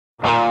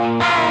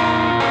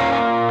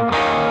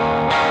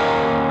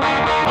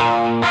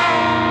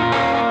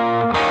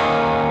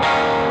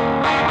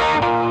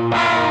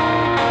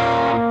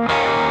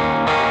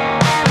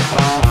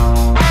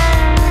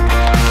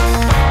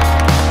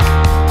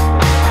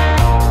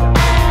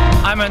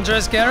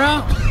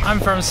I'm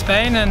from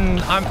Spain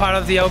and I'm part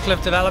of the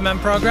Oakcliff development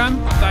program.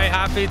 Very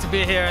happy to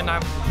be here and I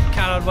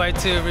cannot wait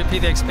to repeat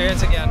the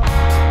experience again.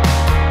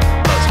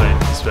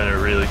 It's been a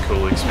really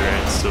cool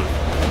experience to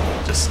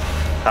just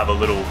have a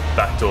little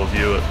backdoor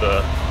view at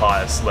the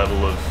highest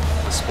level of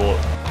the sport.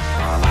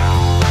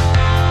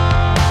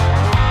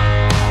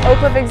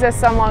 Oakcliff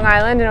exists on Long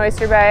Island in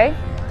Oyster Bay.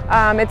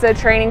 It's a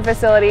training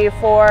facility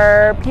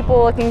for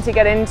people looking to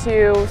get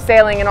into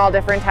sailing in all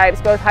different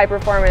types, both high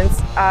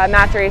performance,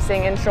 match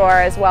racing inshore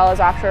as well as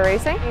offshore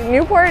racing.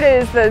 Newport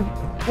is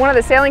one of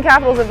the sailing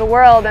capitals of the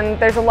world, and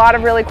there's a lot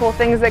of really cool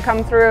things that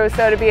come through,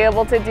 so to be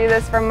able to do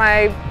this from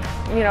my,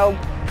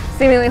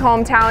 seemingly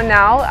hometown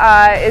now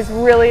is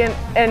really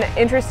an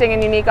interesting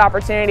and unique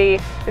opportunity.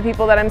 The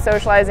people that I'm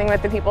socializing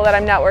with, the people that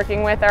I'm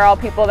networking with are all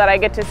people that I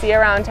get to see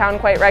around town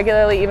quite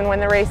regularly even when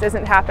the race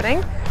isn't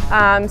happening.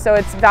 So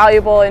it's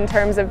valuable in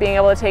terms of being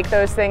able to take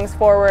those things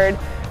forward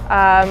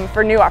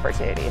for new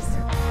opportunities.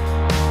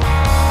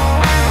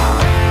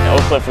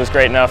 Oakcliff was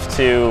great enough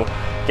to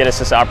get us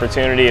this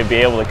opportunity to be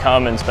able to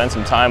come and spend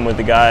some time with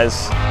the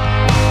guys.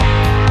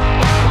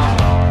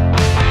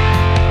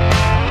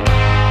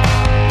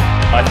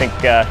 I think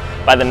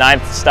by the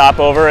 9th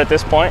stopover at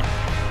this point,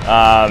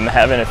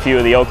 having a few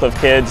of the Oakcliff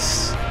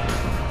kids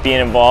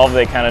being involved,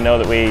 they kind of know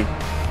that we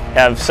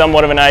have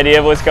somewhat of an idea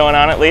of what's going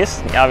on at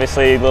least.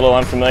 Obviously a little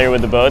unfamiliar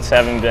with the boats,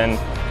 having been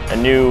a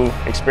new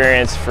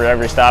experience for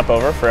every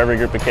stopover, for every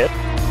group of kids.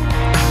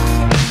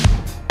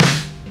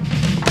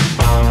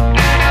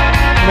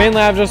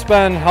 Mainly I've just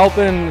been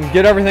helping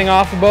get everything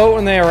off the boat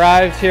when they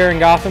arrived here in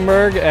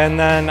Gothenburg, and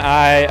then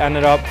I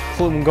ended up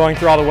going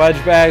through all the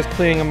wedge bags,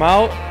 cleaning them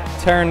out,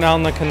 tearing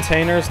down the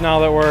containers now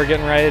that we're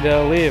getting ready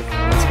to leave.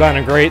 It's been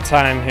a great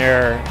time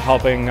here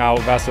helping out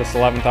Vestas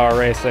 11th Hour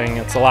Racing.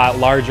 It's a lot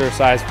larger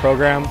size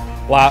program,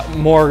 a lot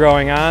more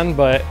going on,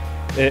 but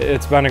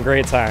it's been a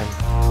great time.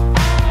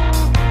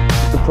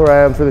 The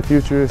plan for the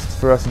future is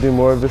for us to do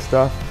more of this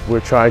stuff. We're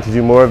trying to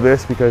do more of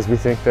this because we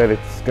think that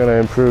it's going to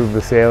improve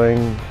the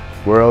sailing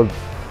world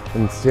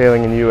and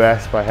sailing in the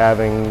US by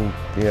having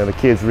the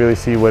kids really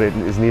see what it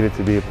is needed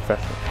to be a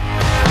professional.